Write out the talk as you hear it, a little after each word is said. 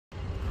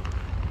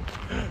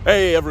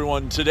Hey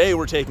everyone, today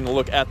we're taking a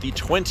look at the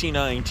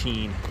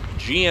 2019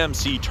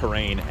 GMC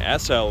TERRAIN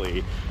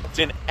SLE. It's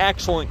in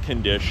excellent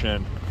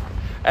condition.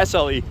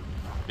 SLE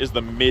is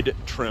the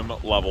mid-trim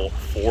level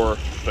for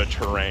the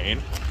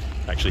TERRAIN.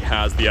 Actually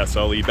has the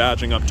SLE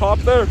badging up top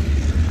there.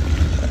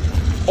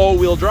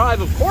 All-wheel drive,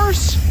 of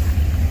course.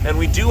 And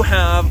we do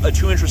have a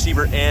 2-inch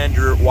receiver and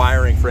your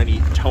wiring for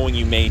any towing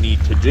you may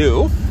need to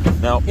do.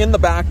 Now, in the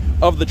back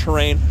of the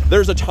TERRAIN,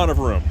 there's a ton of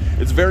room.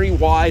 It's very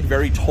wide,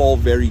 very tall,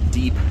 very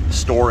deep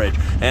storage.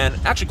 And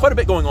actually quite a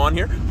bit going on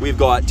here. We've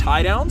got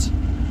tie downs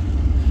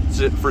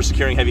for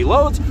securing heavy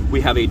loads.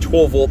 We have a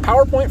 12-volt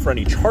power point for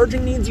any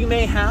charging needs you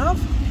may have.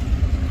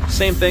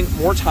 Same thing,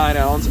 more tie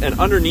downs. And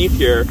underneath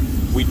here,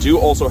 we do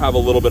also have a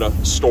little bit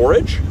of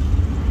storage.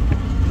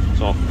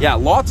 So yeah,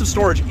 lots of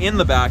storage in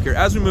the back here.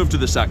 As we move to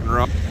the second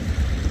row,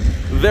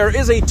 there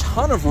is a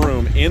ton of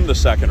room in the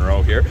second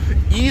row here.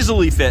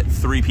 Easily fit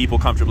 3 people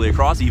comfortably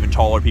across. Even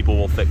taller people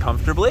will fit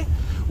comfortably.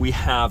 We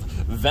have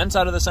vents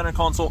out of the center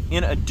console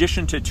in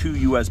addition to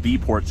 2 USB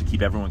ports to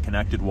keep everyone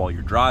connected while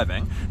you're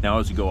driving. Now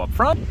as you go up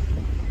front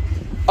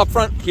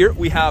here,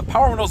 we have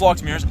power windows,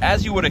 locks, mirrors,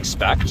 as you would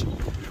expect.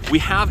 We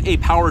have a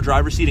power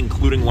driver's seat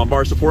including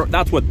lumbar support.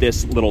 That's what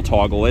this little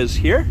toggle is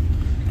here.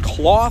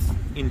 Cloth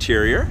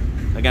interior.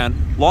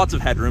 Again, lots of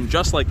headroom,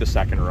 just like the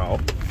second row.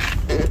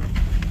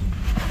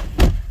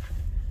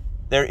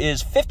 There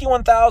is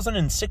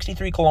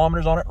 51,063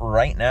 kilometers on it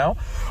right now.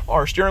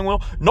 Our steering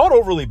wheel, not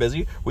overly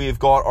busy. We've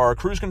got our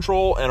cruise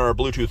control and our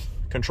Bluetooth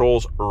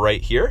controls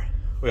right here.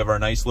 We have our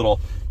nice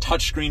little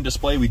touchscreen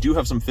display. We do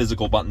have some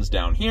physical buttons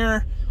down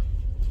here.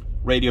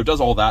 Radio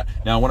does all that.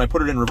 Now, when I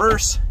put it in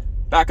reverse,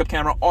 backup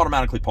camera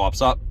automatically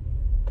pops up.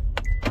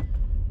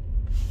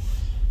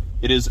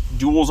 It is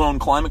dual zone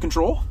climate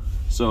control.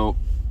 So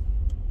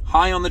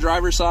high on the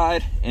driver's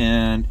side,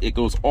 and it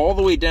goes all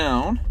the way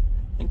down,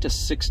 I think to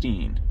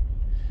 16.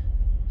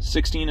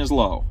 16 is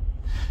low.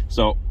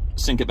 So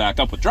sync it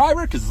back up with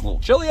driver because it's a little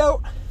chilly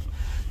out.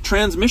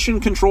 Transmission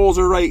controls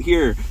are right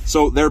here.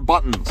 So they're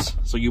buttons.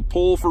 So you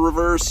pull for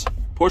reverse,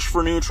 push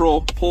for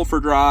neutral, pull for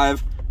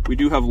drive. We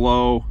do have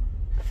low.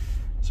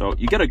 So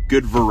you get a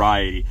good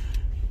variety.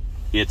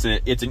 It's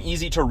an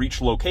easy to reach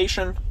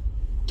location.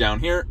 Down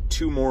here,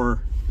 2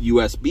 more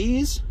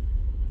USBs.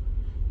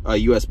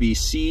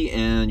 USB-C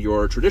and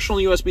your traditional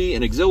USB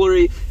and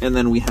auxiliary, and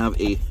then we have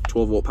a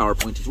 12-volt power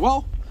point as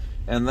well.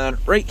 And then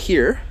right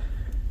here,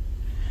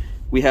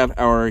 we have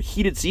our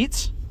heated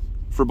seats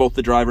for both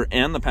the driver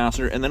and the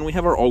passenger, and then we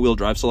have our all-wheel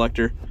drive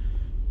selector.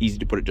 Easy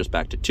to put it just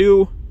back to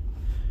 2,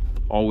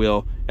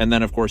 all-wheel, and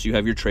then of course you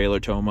have your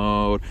trailer tow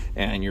mode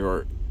and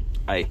your,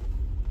 I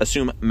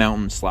assume,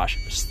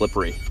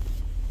 mountain/slippery.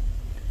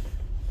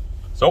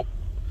 So,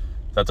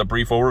 that's a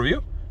brief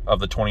overview of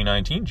the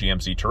 2019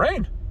 GMC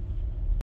TERRAIN.